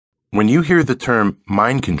When you hear the term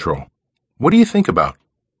mind control, what do you think about?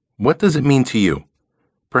 What does it mean to you?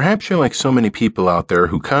 Perhaps you're like so many people out there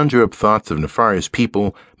who conjure up thoughts of nefarious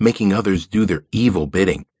people making others do their evil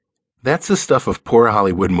bidding. That's the stuff of poor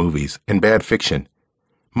Hollywood movies and bad fiction.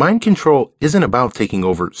 Mind control isn't about taking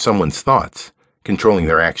over someone's thoughts, controlling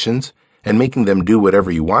their actions, and making them do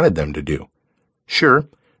whatever you wanted them to do. Sure,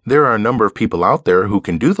 there are a number of people out there who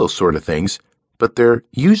can do those sort of things, but they're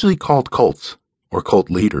usually called cults or cult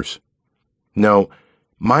leaders. No,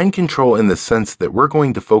 mind control in the sense that we're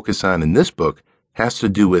going to focus on in this book has to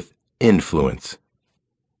do with influence.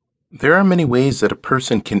 There are many ways that a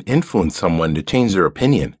person can influence someone to change their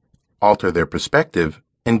opinion, alter their perspective,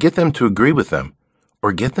 and get them to agree with them,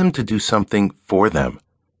 or get them to do something for them.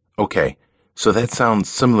 Okay, so that sounds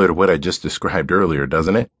similar to what I just described earlier,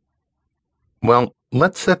 doesn't it? Well,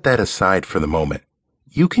 let's set that aside for the moment.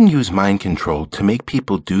 You can use mind control to make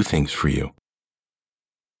people do things for you.